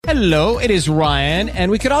Hello, it is Ryan,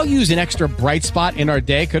 and we could all use an extra bright spot in our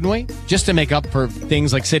day, couldn't we? Just to make up for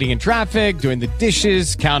things like sitting in traffic, doing the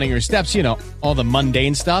dishes, counting your steps, you know, all the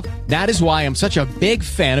mundane stuff. That is why I'm such a big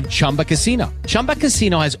fan of Chumba Casino. Chumba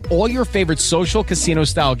Casino has all your favorite social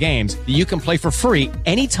casino-style games that you can play for free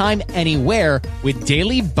anytime, anywhere with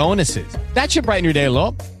daily bonuses. That should brighten your day a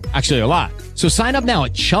little. Actually, a lot. So sign up now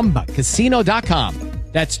at ChumbaCasino.com.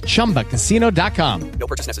 That's ChumbaCasino.com. No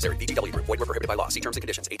purchase necessary. VGW Group. Void where prohibited by law. See terms and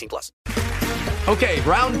conditions. 18+. Okay,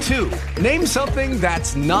 round two. Name something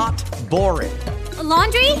that's not boring. A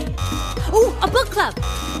laundry? Ooh, a book club.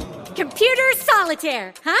 Computer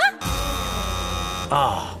solitaire, huh?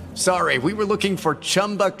 Ah, sorry. We were looking for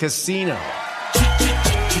Chumba Casino.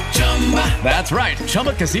 That's right.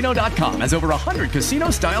 ChumbaCasino.com has over 100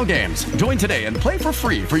 casino-style games. Join today and play for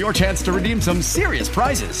free for your chance to redeem some serious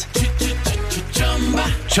prizes.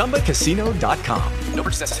 ChumbaCasino.com. No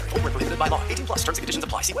purchase necessary. Void where prohibited by law. 18+. Terms and conditions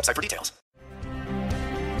apply. See website for details.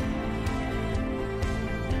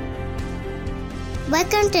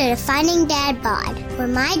 Welcome to the Finding Dad Bod, where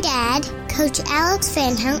my dad, Coach Alex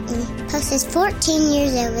Van Houten, posts his 14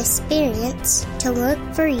 years of experience to work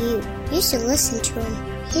for you. You should listen to him.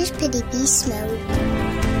 Here's Pretty Beast Mode.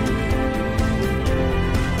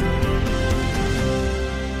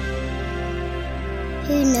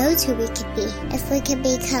 Who knows who we could be if we could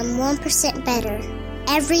become 1% better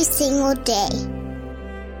every single day.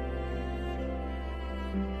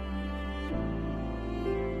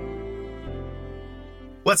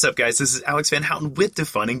 What's up, guys? This is Alex Van Houten with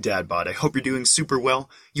Defining Dad Bod. I hope you're doing super well.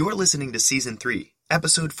 You are listening to Season 3,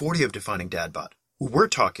 Episode 40 of Defining Dad Bod. We're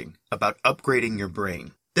talking about upgrading your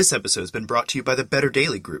brain. This episode has been brought to you by the Better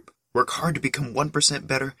Daily Group. Work hard to become 1%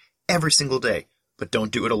 better every single day, but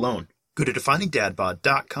don't do it alone. Go to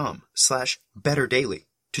definingdadbod.com/betterdaily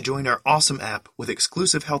to join our awesome app with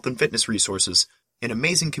exclusive health and fitness resources, an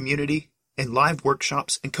amazing community, and live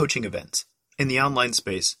workshops and coaching events. In the online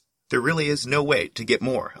space, there really is no way to get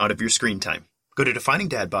more out of your screen time. Go to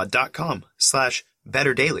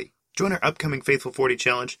definingdadbod.com/betterdaily. Join our upcoming Faithful 40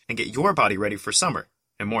 challenge and get your body ready for summer.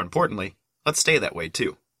 And more importantly, let's stay that way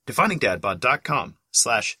too.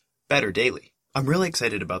 definingdadbod.com/betterdaily. I'm really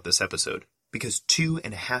excited about this episode because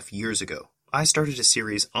 2.5 years ago, I started a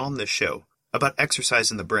series on this show about exercise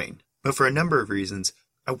in the brain, but for a number of reasons,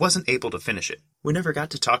 I wasn't able to finish it. We never got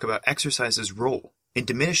to talk about exercise's role in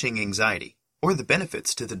diminishing anxiety or the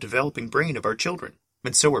benefits to the developing brain of our children.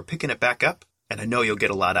 And so we're picking it back up, and I know you'll get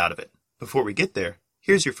a lot out of it. Before we get there,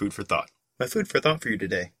 here's your food for thought. My food for thought for you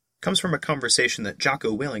today comes from a conversation that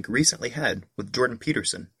Jocko Willink recently had with Jordan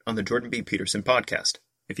Peterson on the Jordan B. Peterson podcast.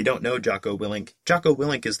 If you don't know Jocko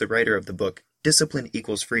Willink is the writer of the book Discipline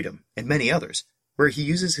Equals Freedom, and many others, where he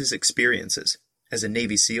uses his experiences as a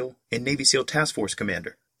Navy SEAL and Navy SEAL Task Force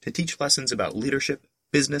commander to teach lessons about leadership,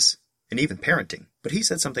 business, and even parenting. But he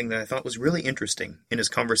said something that I thought was really interesting in his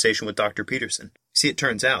conversation with Dr. Peterson. See, it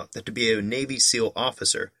turns out that to be a Navy SEAL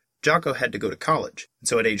officer, Jocko had to go to college, and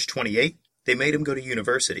so at age 28, they made him go to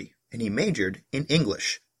university, and he majored in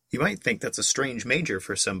English. You might think that's a strange major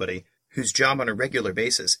for somebody whose job on a regular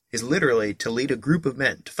basis is literally to lead a group of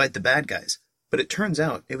men to fight the bad guys. But it turns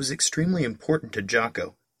out it was extremely important to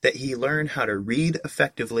Jocko that he learn how to read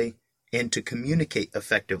effectively and to communicate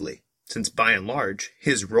effectively, since by and large,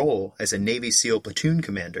 his role as a Navy SEAL platoon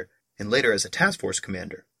commander, and later as a task force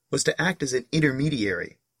commander, was to act as an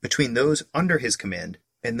intermediary between those under his command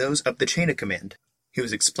and those up the chain of command. He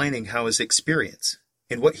was explaining how his experience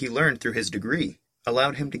and what he learned through his degree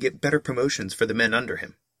allowed him to get better promotions for the men under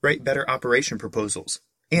him, write better operation proposals,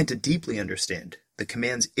 and to deeply understand the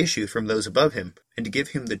commands issued from those above him and to give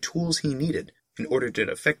him the tools he needed in order to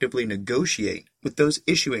effectively negotiate with those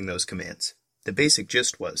issuing those commands. The basic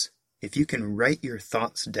gist was, if you can write your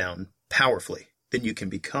thoughts down powerfully, then you can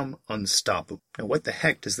become unstoppable. Now, what the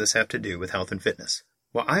heck does this have to do with health and fitness?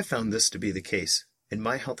 Well, I found this to be the case in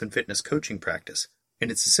my health and fitness coaching practice, and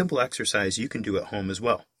it's a simple exercise you can do at home as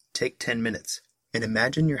well. Take 10 minutes and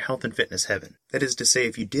imagine your health and fitness heaven. That is to say,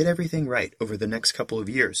 if you did everything right over the next couple of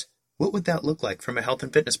years, what would that look like from a health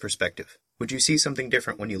and fitness perspective? Would you see something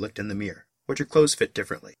different when you looked in the mirror? Would your clothes fit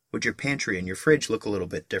differently? Would your pantry and your fridge look a little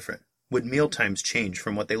bit different? Would meal times change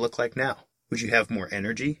from what they look like now? Would you have more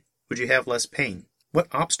energy? Would you have less pain? What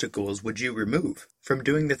obstacles would you remove from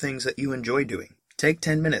doing the things that you enjoy doing? Take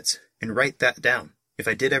 10 minutes and write that down. If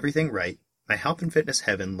I did everything right, my health and fitness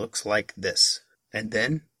heaven looks like this. And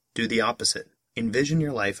then do the opposite. Envision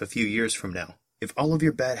your life a few years from now. If all of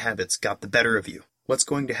your bad habits got the better of you, what's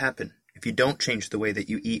going to happen if you don't change the way that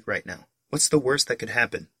you eat right now? What's the worst that could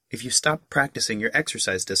happen if you stop practicing your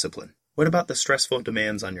exercise discipline? What about the stressful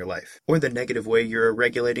demands on your life, or the negative way you're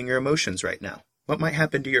regulating your emotions right now? What might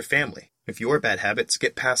happen to your family if your bad habits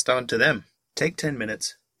get passed on to them? Take 10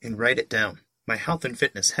 minutes and write it down. My health and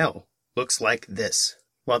fitness hell looks like this.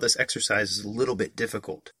 While this exercise is a little bit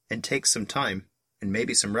difficult and takes some time and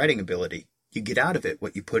maybe some writing ability, you get out of it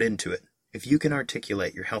what you put into it. If you can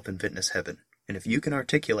articulate your health and fitness heaven, and if you can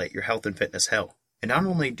articulate your health and fitness hell, and not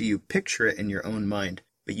only do you picture it in your own mind,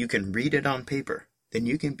 but you can read it on paper, then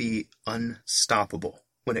you can be unstoppable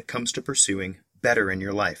when it comes to pursuing better in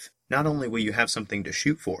your life. Not only will you have something to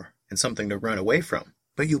shoot for and something to run away from,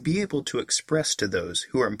 but you'll be able to express to those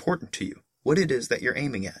who are important to you what it is that you're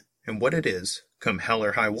aiming at, and what it is, come hell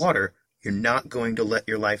or high water, you're not going to let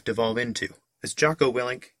your life devolve into. As Jocko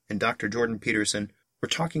Willink and Dr. Jordan Peterson were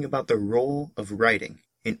talking about the role of writing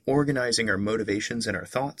in organizing our motivations and our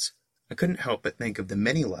thoughts, I couldn't help but think of the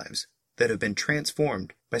many lives that have been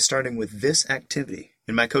transformed by starting with this activity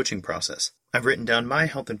in my coaching process. I've written down my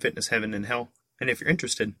health and fitness heaven and hell, and if you're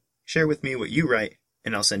interested, share with me what you write,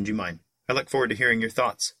 and I'll send you mine. I look forward to hearing your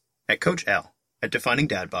thoughts at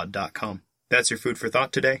CoachAl@definingdadbod.com. That's your food for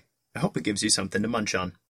thought today. I hope it gives you something to munch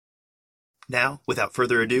on. Now, without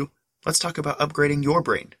further ado, let's talk about upgrading your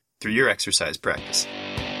brain through your exercise practice.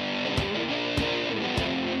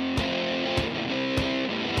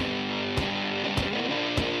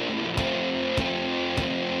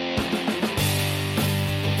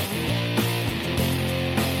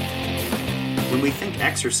 When we think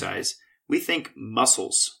exercise, we think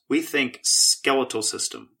muscles, we think skeletal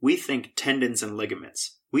system, we think tendons and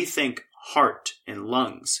ligaments, we think heart and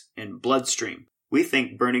lungs and bloodstream, we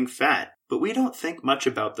think burning fat, but we don't think much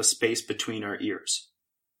about the space between our ears.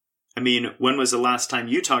 I mean, when was the last time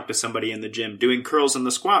you talked to somebody in the gym doing curls on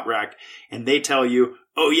the squat rack and they tell you,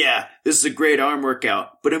 oh yeah, this is a great arm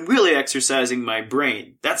workout, but I'm really exercising my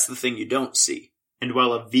brain. That's the thing you don't see. And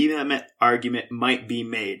while a vehement argument might be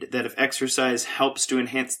made that if exercise helps to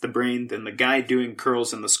enhance the brain, then the guy doing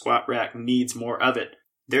curls in the squat rack needs more of it,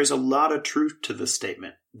 there's a lot of truth to the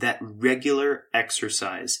statement that regular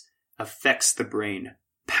exercise affects the brain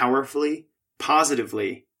powerfully,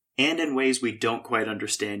 positively, and in ways we don't quite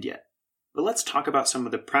understand yet. But let's talk about some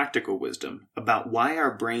of the practical wisdom about why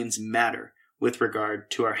our brains matter with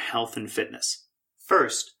regard to our health and fitness.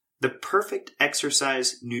 First, the perfect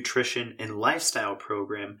exercise, nutrition, and lifestyle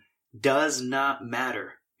program does not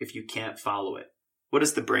matter if you can't follow it. What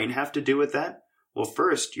does the brain have to do with that? Well,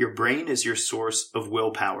 first, your brain is your source of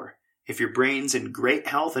willpower. If your brain's in great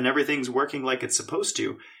health and everything's working like it's supposed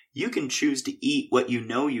to, you can choose to eat what you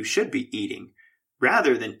know you should be eating,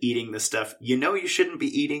 rather than eating the stuff you know you shouldn't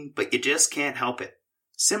be eating, but you just can't help it.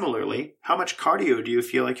 Similarly, how much cardio do you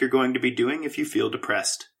feel like you're going to be doing if you feel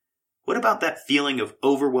depressed? What about that feeling of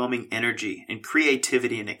overwhelming energy and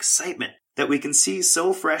creativity and excitement that we can see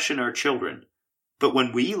so fresh in our children? But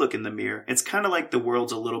when we look in the mirror, it's kind of like the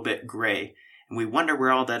world's a little bit gray, and we wonder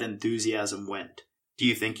where all that enthusiasm went. Do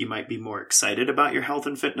you think you might be more excited about your health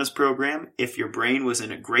and fitness program if your brain was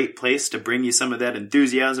in a great place to bring you some of that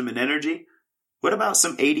enthusiasm and energy? What about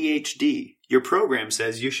some ADHD? Your program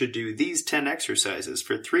says you should do these 10 exercises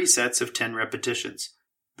for 3 sets of 10 repetitions.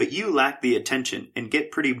 But you lack the attention and get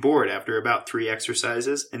pretty bored after about 3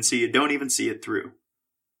 exercises, and so you don't even see it through.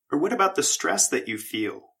 Or what about the stress that you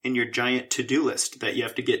feel in your giant to-do list that you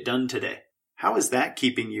have to get done today? How is that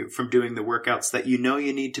keeping you from doing the workouts that you know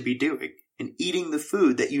you need to be doing and eating the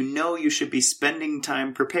food that you know you should be spending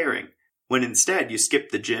time preparing, when instead you skip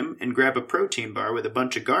the gym and grab a protein bar with a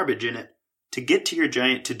bunch of garbage in it to get to your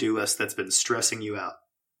giant to-do list that's been stressing you out?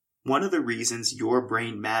 One of the reasons your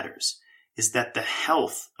brain matters is that the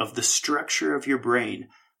health of the structure of your brain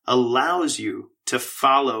allows you to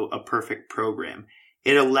follow a perfect program.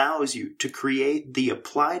 It allows you to create the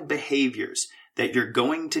applied behaviors that you're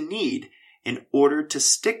going to need in order to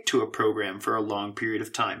stick to a program for a long period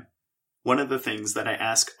of time. One of the things that I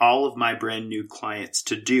ask all of my brand new clients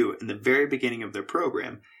to do in the very beginning of their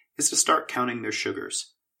program is to start counting their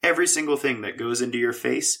sugars. Every single thing that goes into your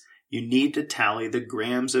face, you need to tally the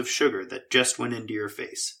grams of sugar that just went into your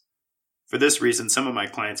face. For this reason, some of my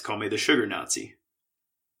clients call me the sugar Nazi.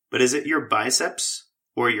 But is it your biceps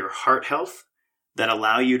or your heart health that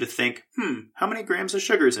allow you to think, how many grams of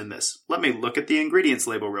sugar is in this? Let me look at the ingredients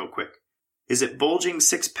label real quick. Is it bulging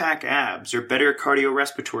 6-pack abs or better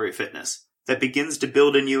cardiorespiratory fitness that begins to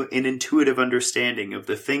build in you an intuitive understanding of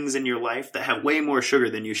the things in your life that have way more sugar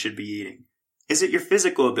than you should be eating? Is it your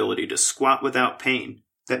physical ability to squat without pain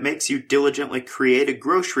that makes you diligently create a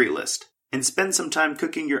grocery list and spend some time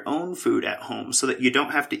cooking your own food at home so that you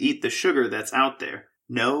don't have to eat the sugar that's out there?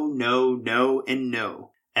 No, no, no, and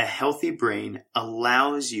no. A healthy brain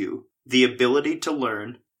allows you the ability to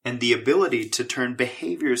learn and the ability to turn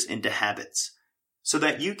behaviors into habits. so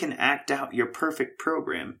that you can act out your perfect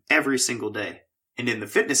program every single day. And in the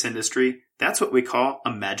fitness industry, that's what we call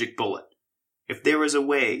a magic bullet. If there was a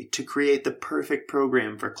way to create the perfect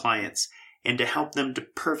program for clients and to help them to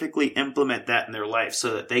perfectly implement that in their life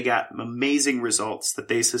so that they got amazing results that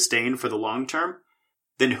they sustain for the long term,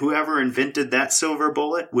 then whoever invented that silver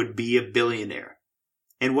bullet would be a billionaire.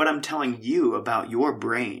 And what I'm telling you about your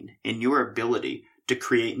brain and your ability to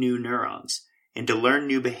create new neurons and to learn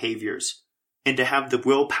new behaviors and to have the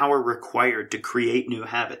willpower required to create new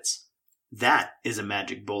habits, that is a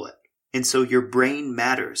magic bullet. And so your brain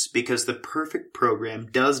matters because the perfect program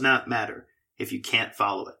does not matter if you can't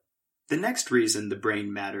follow it. The next reason the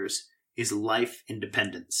brain matters is life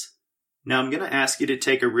independence. Now I'm going to ask you to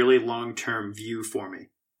take a really long-term view for me.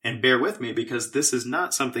 And bear with me because this is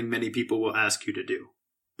not something many people will ask you to do.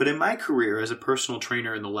 But in my career as a personal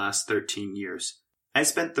trainer in the last 13 years, I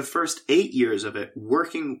spent the first 8 years of it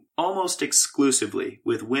working almost exclusively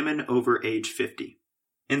with women over age 50.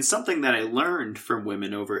 And something that I learned from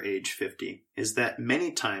women over age 50 is that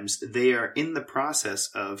many times they are in the process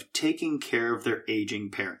of taking care of their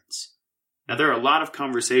aging parents. Now, there are a lot of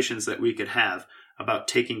conversations that we could have about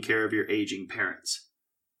taking care of your aging parents.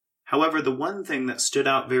 However, the one thing that stood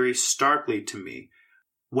out very starkly to me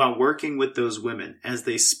while working with those women as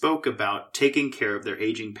they spoke about taking care of their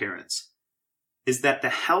aging parents is that the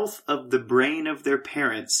health of the brain of their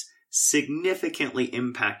parents significantly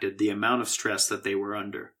impacted the amount of stress that they were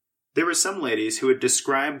under. There were some ladies who had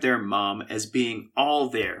described their mom as being all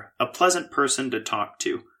there, a pleasant person to talk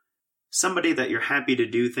to, somebody that you're happy to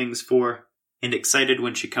do things for, and excited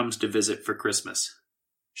when she comes to visit for Christmas.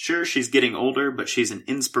 Sure, she's getting older, but she's an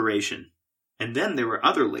inspiration. And then there were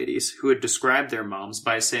other ladies who had described their moms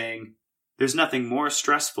by saying, there's nothing more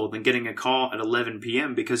stressful than getting a call at 11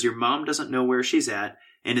 p.m. because your mom doesn't know where she's at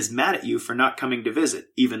and is mad at you for not coming to visit,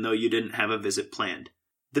 even though you didn't have a visit planned.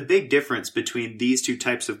 The big difference between these two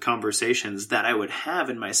types of conversations that I would have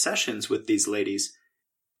in my sessions with these ladies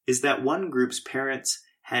is that one group's parents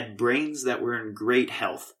had brains that were in great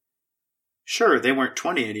health. Sure, they weren't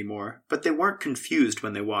 20 anymore, but they weren't confused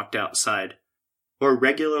when they walked outside, or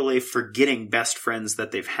regularly forgetting best friends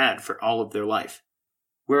that they've had for all of their life.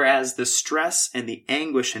 Whereas the stress and the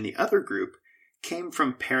anguish in the other group came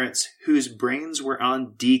from parents whose brains were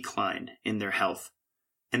on decline in their health,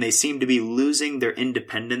 and they seemed to be losing their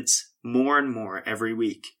independence more and more every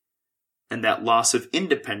week. And that loss of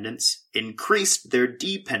independence increased their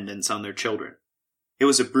dependence on their children. It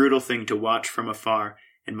was a brutal thing to watch from afar,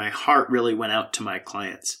 and my heart really went out to my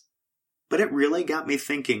clients. But it really got me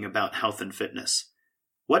thinking about health and fitness.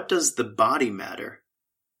 What does the body matter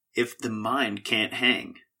if the mind can't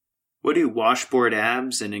hang? What do washboard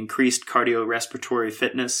abs and increased cardiorespiratory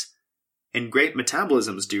fitness and great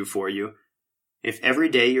metabolisms do for you if every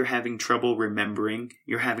day you're having trouble remembering,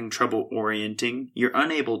 you're having trouble orienting, you're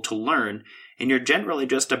unable to learn, and you're generally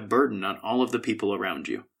just a burden on all of the people around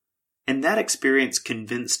you? And that experience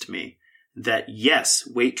convinced me that yes,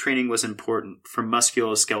 weight training was important for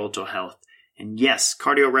musculoskeletal health, and yes,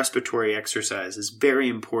 cardiorespiratory exercise is very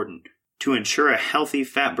important to ensure a healthy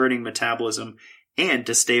fat-burning metabolism and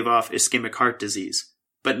to stave off ischemic heart disease.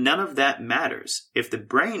 But none of that matters if the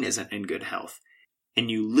brain isn't in good health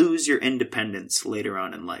and you lose your independence later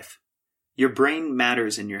on in life. Your brain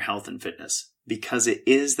matters in your health and fitness because it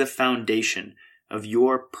is the foundation of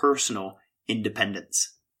your personal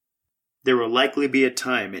independence. There will likely be a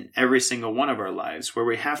time in every single one of our lives where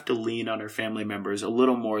we have to lean on our family members a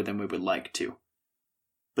little more than we would like to.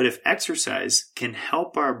 But if exercise can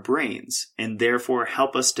help our brains and therefore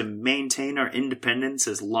help us to maintain our independence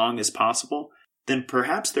as long as possible, then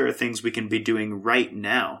perhaps there are things we can be doing right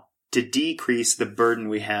now to decrease the burden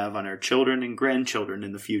we have on our children and grandchildren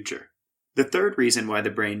in the future. The third reason why the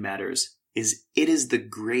brain matters is it is the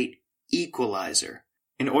great equalizer.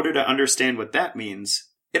 In order to understand what that means,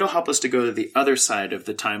 it'll help us to go to the other side of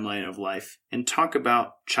the timeline of life and talk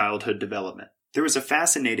about childhood development. There was a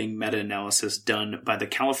fascinating meta-analysis done by the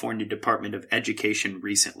California Department of Education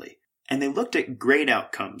recently, and they looked at grade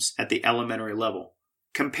outcomes at the elementary level,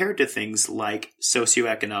 compared to things like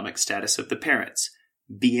socioeconomic status of the parents,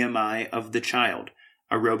 BMI of the child,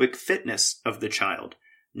 aerobic fitness of the child,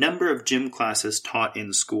 number of gym classes taught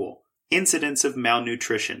in school, incidence of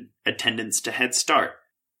malnutrition, attendance to Head Start,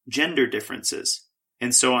 gender differences,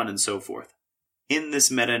 and so on and so forth. In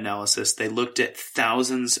this meta-analysis, they looked at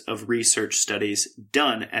thousands of research studies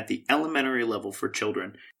done at the elementary level for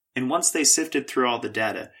children, and once they sifted through all the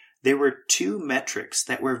data, there were two metrics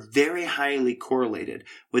that were very highly correlated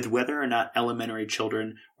with whether or not elementary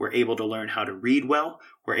children were able to learn how to read well,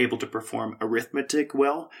 were able to perform arithmetic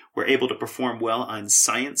well, were able to perform well on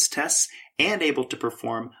science tests, and able to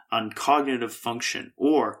perform on cognitive function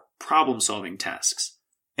or problem-solving tasks.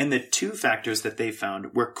 And the two factors that they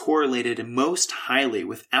found were correlated most highly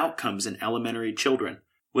with outcomes in elementary children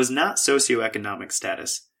was not socioeconomic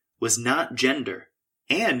status, was not gender,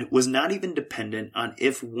 and was not even dependent on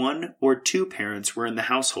if one or two parents were in the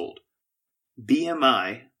household.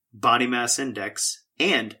 BMI, body mass index,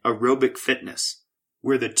 and aerobic fitness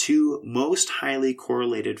were the two most highly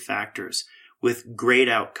correlated factors with great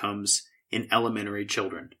outcomes in elementary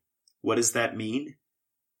children. What does that mean?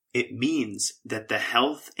 It means that the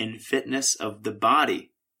health and fitness of the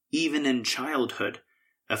body, even in childhood,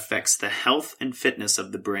 affects the health and fitness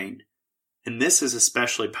of the brain. And this is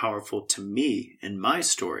especially powerful to me in my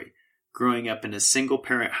story, growing up in a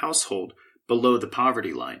single-parent household below the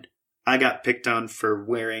poverty line. I got picked on for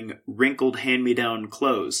wearing wrinkled hand-me-down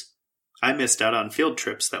clothes. I missed out on field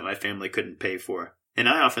trips that my family couldn't pay for. And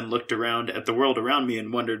I often looked around at the world around me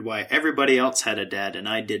and wondered why everybody else had a dad and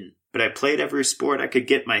I didn't. But I played every sport I could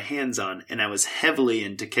get my hands on, and I was heavily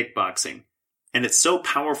into kickboxing. And it's so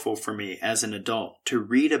powerful for me as an adult to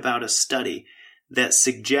read about a study that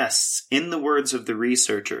suggests, in the words of the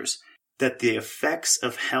researchers, that the effects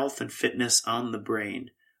of health and fitness on the brain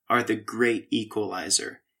are the great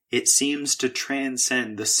equalizer. It seems to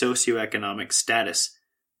transcend the socioeconomic status.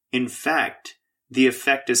 In fact, the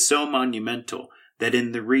effect is so monumental that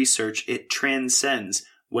in the research it transcends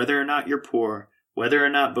whether or not you're poor, whether or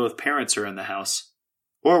not both parents are in the house,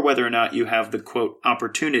 or whether or not you have the, quote,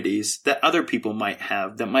 opportunities that other people might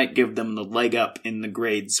have that might give them the leg up in the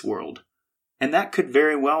grades world. And that could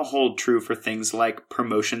very well hold true for things like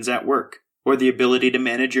promotions at work, or the ability to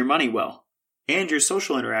manage your money well, and your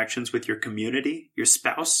social interactions with your community, your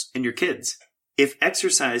spouse, and your kids. If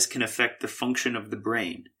exercise can affect the function of the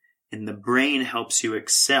brain, and the brain helps you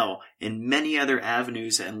excel in many other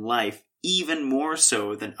avenues in life, even more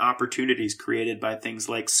so than opportunities created by things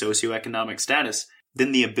like socioeconomic status,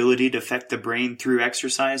 then the ability to affect the brain through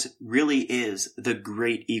exercise really is the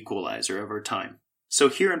great equalizer of our time. So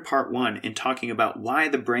here in part 1, in talking about why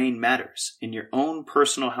the brain matters in your own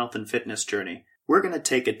personal health and fitness journey, we're going to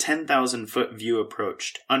take a 10,000-foot view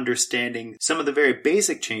approach to understanding some of the very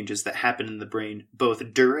basic changes that happen in the brain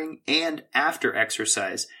both during and after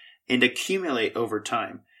exercise and accumulate over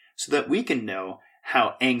time so that we can know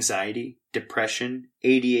how anxiety, depression,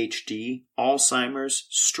 ADHD, Alzheimer's,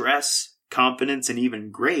 stress, confidence, and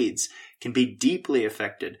even grades can be deeply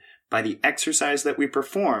affected by the exercise that we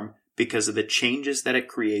perform because of the changes that it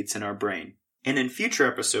creates in our brain. And in future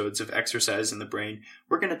episodes of Exercise in the Brain,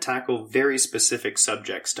 we're going to tackle very specific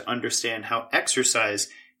subjects to understand how exercise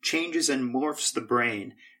changes and morphs the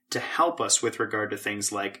brain to help us with regard to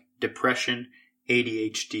things like depression,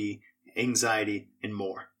 ADHD, anxiety, and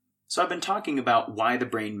more. So I've been talking about why the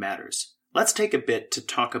brain matters. Let's take a bit to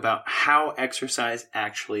talk about how exercise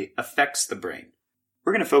actually affects the brain.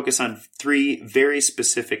 We're going to focus on 3 very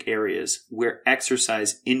specific areas where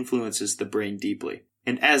exercise influences the brain deeply.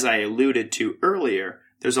 And as I alluded to earlier,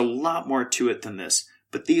 there's a lot more to it than this,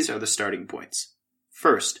 but these are the starting points.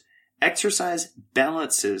 First, exercise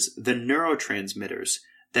balances the neurotransmitters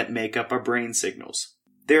that make up our brain signals.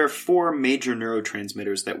 There are 4 major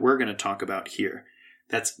neurotransmitters that we're going to talk about here.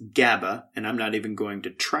 That's GABA, and I'm not even going to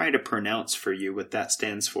try to pronounce for you what that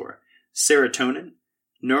stands for, serotonin,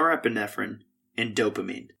 norepinephrine, and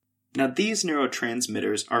dopamine. Now, these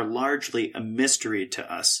neurotransmitters are largely a mystery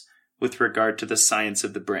to us with regard to the science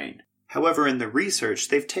of the brain. However, in the research,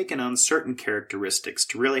 they've taken on certain characteristics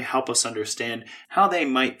to really help us understand how they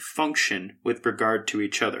might function with regard to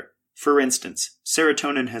each other. For instance,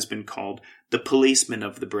 serotonin has been called the policeman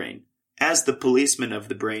of the brain. As the policeman of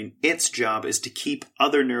the brain, its job is to keep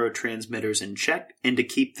other neurotransmitters in check and to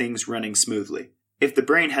keep things running smoothly. If the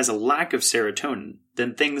brain has a lack of serotonin,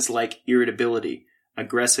 then things like irritability,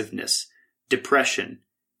 aggressiveness, depression,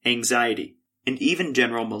 anxiety, and even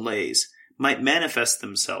general malaise might manifest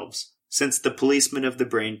themselves, since the policeman of the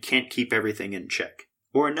brain can't keep everything in check.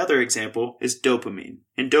 Or another example is dopamine,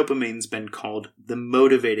 and dopamine's been called the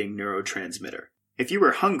motivating neurotransmitter. If you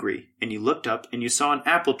were hungry and you looked up and you saw an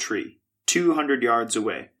apple tree 200 yards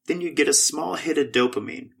away, then you get a small hit of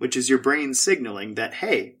dopamine, which is your brain signaling that,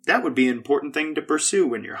 hey, that would be an important thing to pursue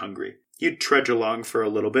when you're hungry. You'd trudge along for a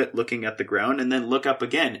little bit, looking at the ground, and then look up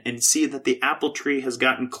again and see that the apple tree has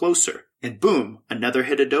gotten closer. And boom, another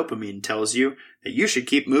hit of dopamine tells you that you should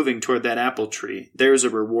keep moving toward that apple tree. There's a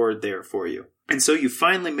reward there for you. And so you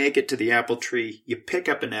finally make it to the apple tree, you pick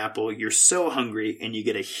up an apple, you're so hungry, and you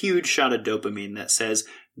get a huge shot of dopamine that says,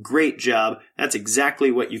 "Great job, that's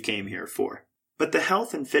exactly what you came here for." But the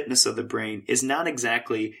health and fitness of the brain is not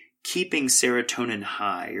exactly keeping serotonin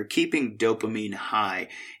high or keeping dopamine high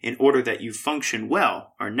in order that you function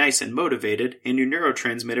well, are nice and motivated, and your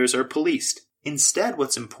neurotransmitters are policed. Instead,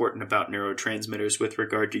 what's important about neurotransmitters with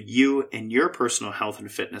regard to you and your personal health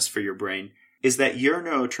and fitness for your brain is that your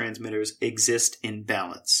neurotransmitters exist in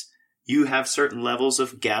balance. You have certain levels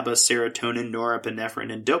of GABA, serotonin,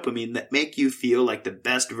 norepinephrine, and dopamine that make you feel like the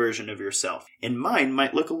best version of yourself. And mine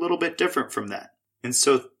might look a little bit different from that. And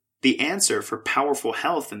so the answer for powerful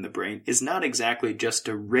health in the brain is not exactly just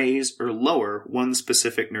to raise or lower one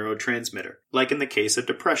specific neurotransmitter. Like in the case of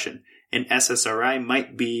depression, an SSRI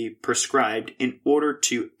might be prescribed in order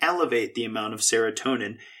to elevate the amount of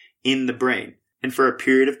serotonin in the brain. And for a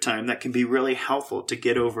period of time, that can be really helpful to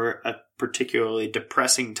get over a particularly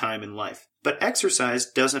depressing time in life. But exercise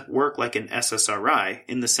doesn't work like an SSRI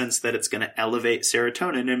in the sense that it's going to elevate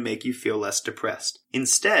serotonin and make you feel less depressed.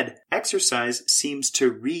 Instead, exercise seems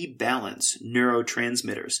to rebalance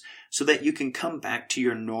neurotransmitters so that you can come back to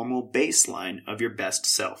your normal baseline of your best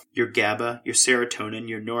self. Your GABA, your serotonin,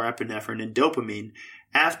 your norepinephrine, and dopamine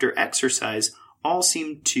after exercise all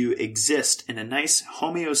seem to exist in a nice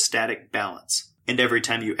homeostatic balance. And every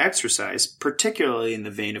time you exercise, particularly in the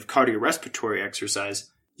vein of cardiorespiratory exercise,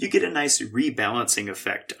 you get a nice rebalancing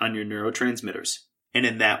effect on your neurotransmitters. And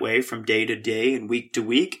in that way, from day to day and week to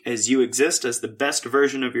week, as you exist as the best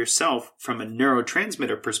version of yourself from a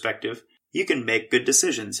neurotransmitter perspective, you can make good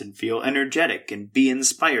decisions and feel energetic and be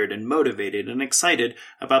inspired and motivated and excited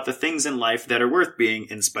about the things in life that are worth being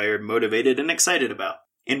inspired, motivated, and excited about.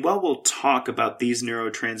 And while we'll talk about these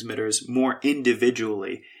neurotransmitters more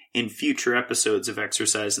individually in future episodes of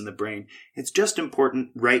Exercise in the Brain, it's just important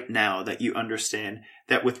right now that you understand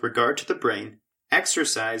that with regard to the brain,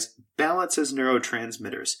 exercise balances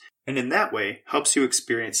neurotransmitters, and in that way helps you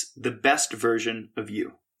experience the best version of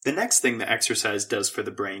you. The next thing that exercise does for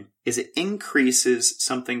the brain is it increases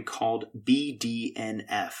something called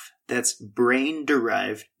BDNF. That's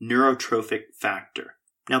brain-derived neurotrophic factor.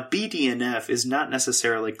 Now, BDNF is not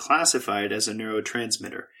necessarily classified as a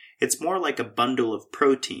neurotransmitter. It's more like a bundle of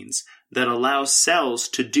proteins that allow cells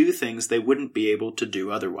to do things they wouldn't be able to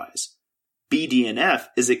do otherwise. BDNF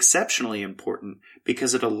is exceptionally important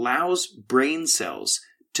because it allows brain cells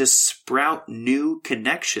to sprout new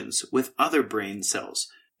connections with other brain cells.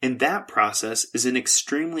 And that process is an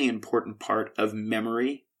extremely important part of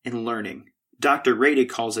memory and learning. Dr. Rady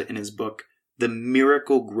calls it in his book, the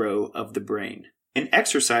miracle grow of the brain. And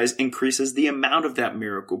exercise increases the amount of that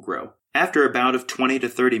miracle grow. After a bout of 20 to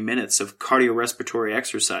 30 minutes of cardiorespiratory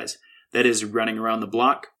exercise, that is running around the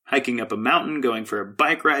block, hiking up a mountain, going for a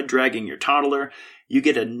bike ride, dragging your toddler, you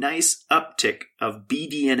get a nice uptick of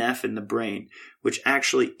BDNF in the brain, which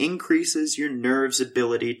actually increases your nerves'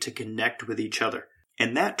 ability to connect with each other.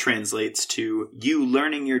 And that translates to you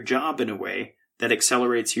learning your job in a way that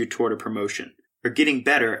accelerates you toward a promotion, or getting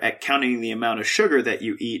better at counting the amount of sugar that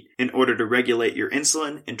you eat in order to regulate your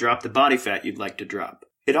insulin and drop the body fat you'd like to drop.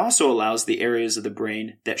 It also allows the areas of the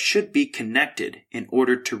brain that should be connected in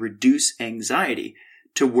order to reduce anxiety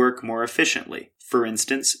to work more efficiently. For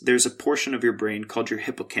instance, there's a portion of your brain called your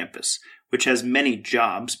hippocampus, which has many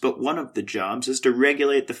jobs, but one of the jobs is to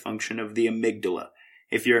regulate the function of the amygdala.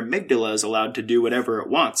 If your amygdala is allowed to do whatever it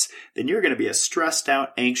wants, then you're going to be a stressed out,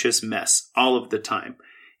 anxious mess all of the time.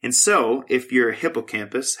 And so, if your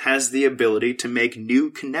hippocampus has the ability to make new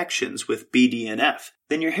connections with BDNF,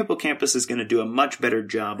 then your hippocampus is going to do a much better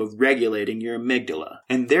job of regulating your amygdala,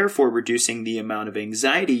 and therefore reducing the amount of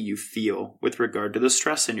anxiety you feel with regard to the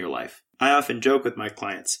stress in your life. I often joke with my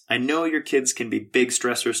clients, I know your kids can be big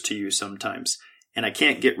stressors to you sometimes, and I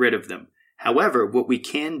can't get rid of them. However, what we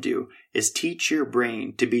can do is teach your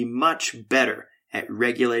brain to be much better at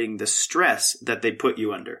regulating the stress that they put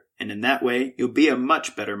you under. And in that way, you'll be a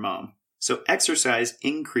much better mom. So exercise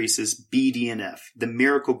increases BDNF, the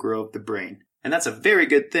miracle grow of the brain. And that's a very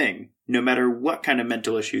good thing, no matter what kind of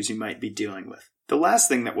mental issues you might be dealing with. The last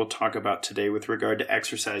thing that we'll talk about today with regard to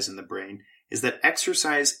exercise in the brain is that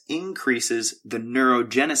exercise increases the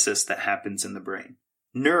neurogenesis that happens in the brain.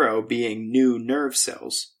 Neuro being new nerve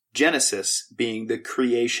cells, genesis being the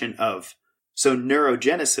creation of. So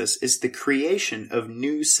neurogenesis is the creation of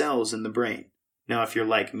new cells in the brain. Now, if you're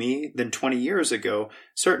like me, then 20 years ago,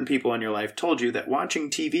 certain people in your life told you that watching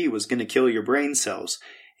TV was going to kill your brain cells,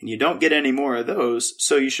 and you don't get any more of those,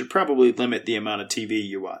 so you should probably limit the amount of TV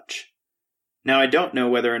you watch. Now, I don't know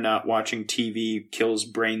whether or not watching TV kills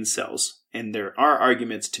brain cells, and there are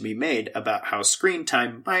arguments to be made about how screen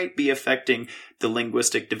time might be affecting the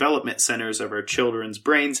linguistic development centers of our children's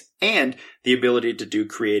brains and the ability to do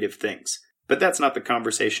creative things. But that's not the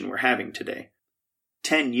conversation we're having today.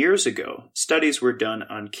 10 years ago, studies were done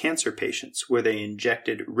on cancer patients where they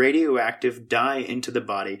injected radioactive dye into the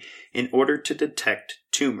body in order to detect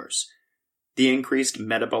tumors. The increased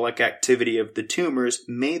metabolic activity of the tumors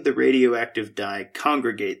made the radioactive dye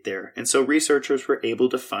congregate there, and so researchers were able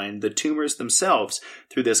to find the tumors themselves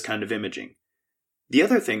through this kind of imaging. The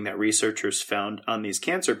other thing that researchers found on these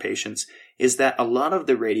cancer patients is that a lot of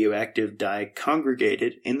the radioactive dye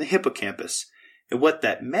congregated in the hippocampus. And what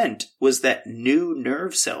that meant was that new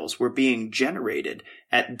nerve cells were being generated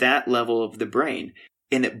at that level of the brain,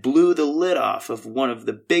 and it blew the lid off of one of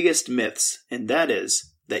the biggest myths, and that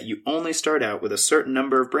is that you only start out with a certain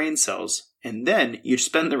number of brain cells, and then you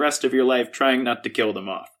spend the rest of your life trying not to kill them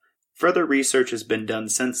off. Further research has been done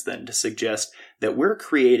since then to suggest that we're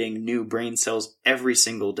creating new brain cells every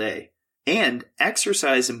single day. And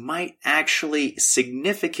exercise might actually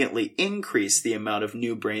significantly increase the amount of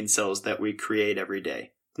new brain cells that we create every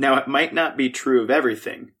day. Now, it might not be true of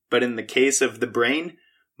everything, but in the case of the brain,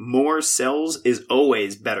 more cells is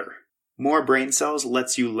always better. More brain cells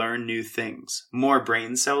lets you learn new things. More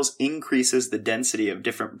brain cells increases the density of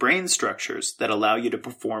different brain structures that allow you to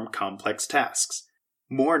perform complex tasks.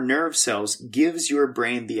 More nerve cells gives your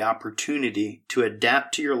brain the opportunity to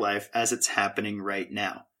adapt to your life as it's happening right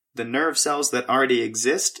now. The nerve cells that already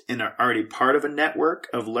exist and are already part of a network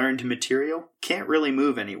of learned material can't really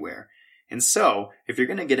move anywhere. And so, if you're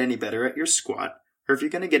going to get any better at your squat, or if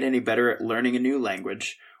you're going to get any better at learning a new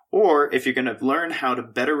language, or if you're going to learn how to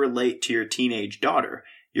better relate to your teenage daughter,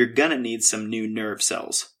 you're going to need some new nerve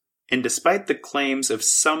cells. And despite the claims of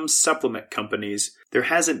some supplement companies, there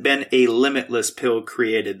hasn't been a limitless pill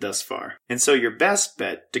created thus far. And so your best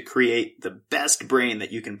bet to create the best brain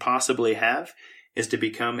that you can possibly have is to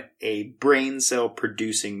become a brain cell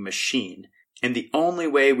producing machine. And the only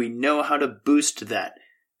way we know how to boost that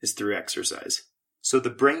is through exercise. So the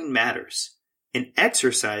brain matters. And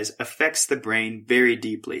exercise affects the brain very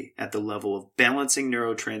deeply at the level of balancing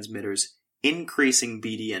neurotransmitters, increasing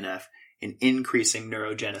BDNF, and increasing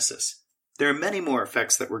neurogenesis. There are many more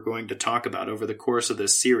effects that we're going to talk about over the course of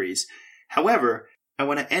this series. However, I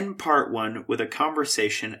want to end part one with a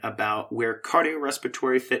conversation about where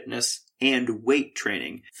cardiorespiratory fitness and weight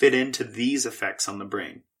training fit into these effects on the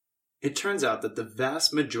brain. It turns out that the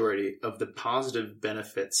vast majority of the positive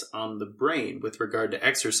benefits on the brain with regard to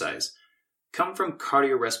exercise come from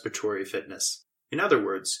cardiorespiratory fitness. In other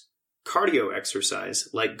words, cardio exercise,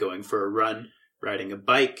 like going for a run, riding a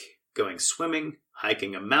bike, going swimming,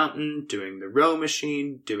 hiking a mountain, doing the row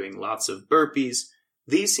machine, doing lots of burpees,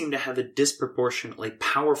 these seem to have a disproportionately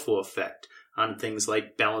powerful effect on things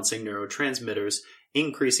like balancing neurotransmitters,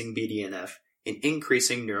 increasing BDNF, and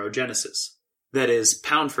increasing neurogenesis. That is,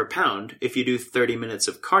 pound for pound, if you do 30 minutes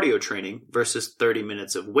of cardio training versus 30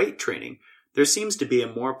 minutes of weight training, there seems to be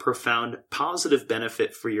a more profound positive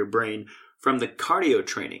benefit for your brain from the cardio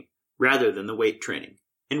training rather than the weight training.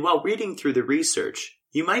 And while reading through the research,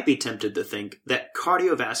 you might be tempted to think that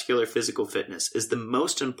cardiovascular physical fitness is the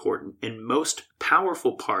most important and most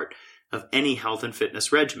powerful part of any health and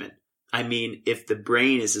fitness regimen. I mean, if the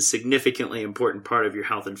brain is a significantly important part of your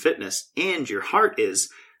health and fitness, and your heart is,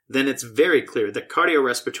 then it's very clear that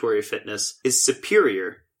cardiorespiratory fitness is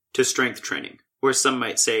superior to strength training. Or some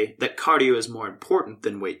might say that cardio is more important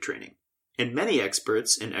than weight training. And many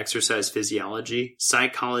experts in exercise physiology,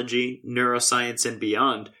 psychology, neuroscience, and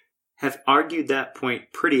beyond have argued that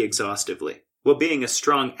point pretty exhaustively. While being a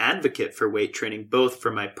strong advocate for weight training, both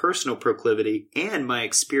for my personal proclivity and my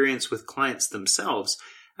experience with clients themselves,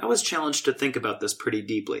 I was challenged to think about this pretty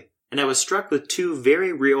deeply. And I was struck with two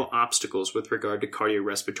very real obstacles with regard to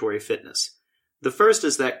cardiorespiratory fitness. The first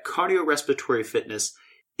is that cardiorespiratory fitness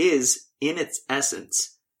is, in its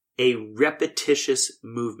essence, a repetitious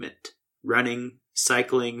movement. Running,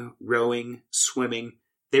 cycling, rowing, swimming,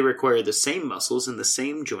 they require the same muscles and the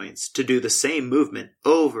same joints to do the same movement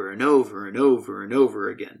over and over and over and over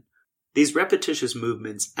again. These repetitious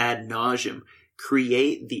movements ad nauseum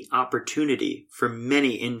create the opportunity for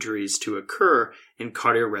many injuries to occur in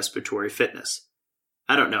cardiorespiratory fitness.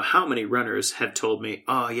 I don't know how many runners have told me,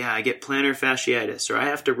 oh yeah, I get plantar fasciitis, or I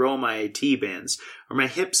have to roll my AT bands, or my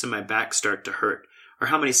hips and my back start to hurt. Or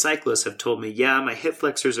how many cyclists have told me, yeah, my hip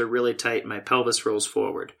flexors are really tight and my pelvis rolls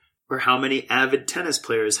forward. Or how many avid tennis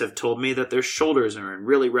players have told me that their shoulders are in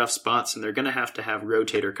really rough spots and they're going to have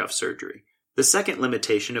rotator cuff surgery. The second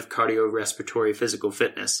limitation of cardiorespiratory physical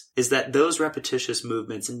fitness is that those repetitious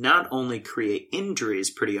movements not only create injuries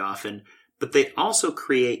pretty often, but they also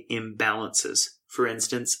create imbalances. For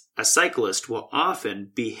instance, a cyclist will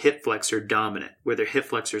often be hip flexor dominant, where their hip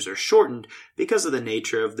flexors are shortened because of the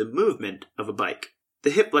nature of the movement of a bike. The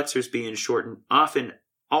hip flexors being shortened often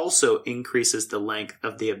also increases the length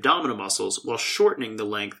of the abdominal muscles while shortening the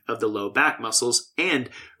length of the low back muscles and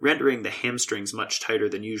rendering the hamstrings much tighter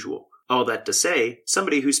than usual. All that to say,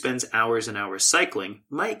 somebody who spends hours and hours cycling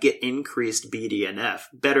might get increased BDNF,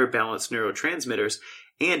 better balanced neurotransmitters,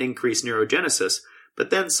 and increased neurogenesis, but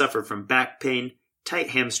then suffer from back pain, tight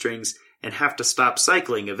hamstrings, and have to stop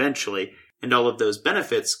cycling eventually, and all of those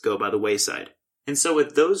benefits go by the wayside. And so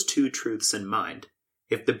with those two truths in mind,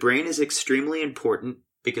 if the brain is extremely important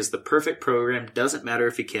because the perfect program doesn't matter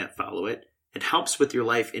if you can't follow it, it helps with your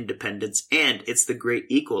life independence, and it's the great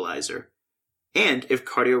equalizer, and if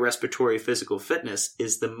cardiorespiratory physical fitness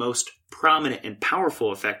is the most prominent and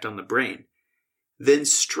powerful effect on the brain, then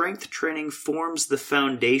strength training forms the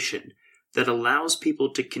foundation that allows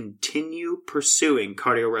people to continue pursuing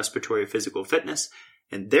cardiorespiratory physical fitness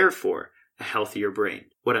and therefore a healthier brain.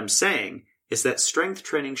 What I'm saying is that strength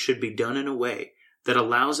training should be done in a way that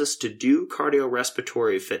allows us to do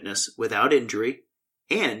cardiorespiratory fitness without injury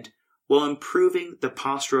and while improving the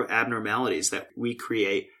postural abnormalities that we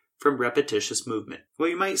create from repetitious movement. Well,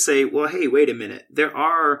 you might say, well, hey, wait a minute. There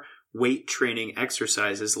are weight training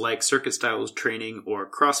exercises like circuit style training or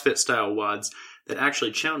CrossFit style WODs that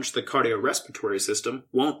actually challenge the cardiorespiratory system.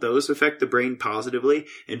 Won't those affect the brain positively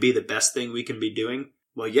and be the best thing we can be doing?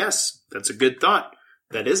 Well, yes, that's a good thought.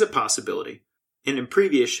 That is a possibility. And in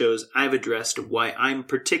previous shows, I've addressed why I'm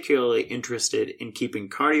particularly interested in keeping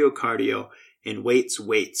cardio and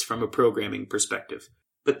weights from a programming perspective.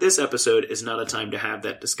 But this episode is not a time to have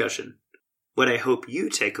that discussion. What I hope you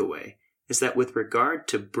take away is that with regard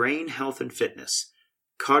to brain health and fitness,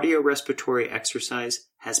 cardiorespiratory exercise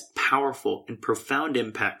has powerful and profound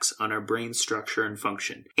impacts on our brain structure and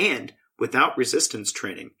function. And without resistance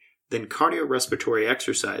training, then cardiorespiratory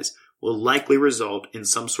exercise will likely result in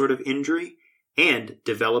some sort of injury and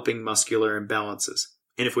developing muscular imbalances.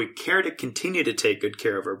 And if we care to continue to take good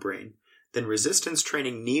care of our brain, then resistance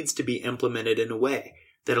training needs to be implemented in a way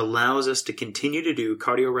that allows us to continue to do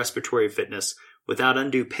cardiorespiratory fitness without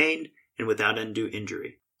undue pain and without undue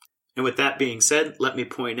injury. And with that being said, let me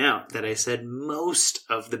point out that I said most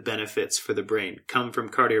of the benefits for the brain come from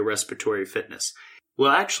cardiorespiratory fitness.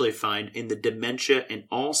 We'll actually find in the dementia and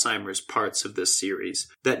Alzheimer's parts of this series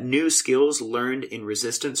that new skills learned in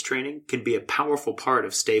resistance training can be a powerful part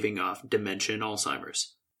of staving off dementia and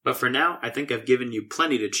Alzheimer's. But for now, I think I've given you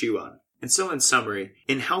plenty to chew on. And so in summary,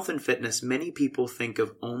 in health and fitness, many people think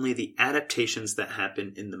of only the adaptations that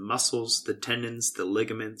happen in the muscles, the tendons, the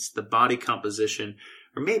ligaments, the body composition,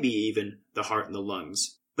 or maybe even the heart and the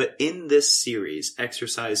lungs. But in this series,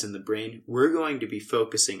 Exercise in the Brain, we're going to be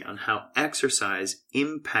focusing on how exercise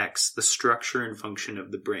impacts the structure and function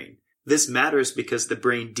of the brain. This matters because the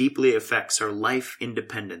brain deeply affects our life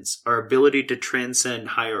independence, our ability to transcend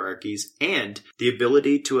hierarchies, and the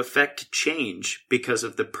ability to affect change because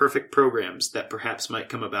of the perfect programs that perhaps might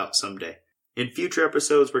come about someday. In future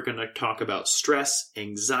episodes, we're going to talk about stress,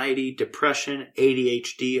 anxiety, depression,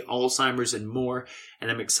 ADHD, Alzheimer's, and more, and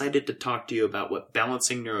I'm excited to talk to you about what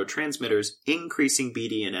balancing neurotransmitters, increasing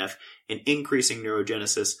BDNF, and increasing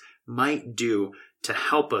neurogenesis might do to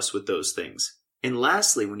help us with those things. And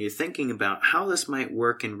lastly, when you're thinking about how this might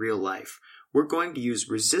work in real life, we're going to use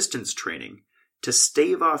resistance training to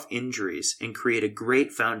stave off injuries and create a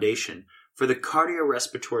great foundation for the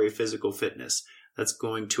cardiorespiratory physical fitness that's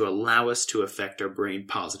going to allow us to affect our brain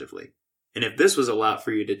positively. And if this was a lot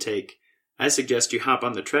for you to take, I suggest you hop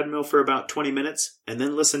on the treadmill for about 20 minutes and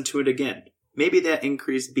then listen to it again. Maybe that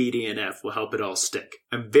increased BDNF will help it all stick.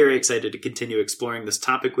 I'm very excited to continue exploring this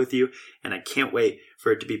topic with you, and I can't wait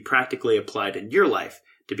for it to be practically applied in your life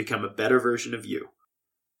to become a better version of you.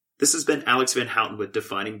 This has been Alex Van Houten with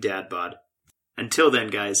Defining Dad Bod. Until then,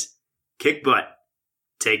 guys, kick butt,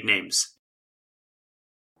 take names.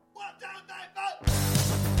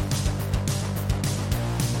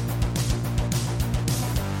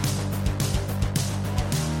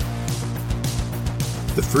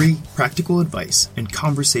 The free, practical advice and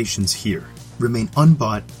conversations here remain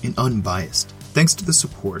unbought and unbiased, thanks to the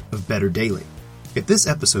support of Better Daily. If this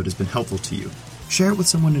episode has been helpful to you, share it with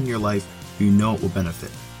someone in your life who you know it will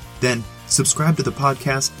benefit. Then, subscribe to the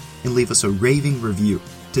podcast and leave us a raving review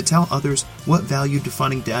to tell others what value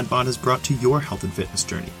Defining Dad Bod has brought to your health and fitness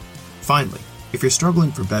journey. Finally, if you're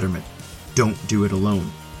struggling for betterment, don't do it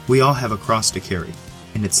alone. We all have a cross to carry,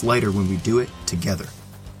 and it's lighter when we do it together.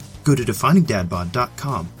 Go to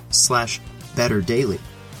definingdadbod.com/betterdaily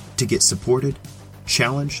to get supported,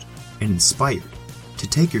 challenged, and inspired to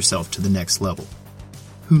take yourself to the next level.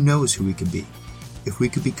 Who knows who we could be if we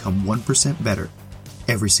could become 1% better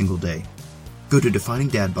every single day. Go to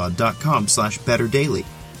definingdadbod.com/betterdaily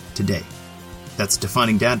today. That's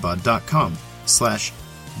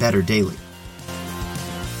definingdadbod.com/betterdaily.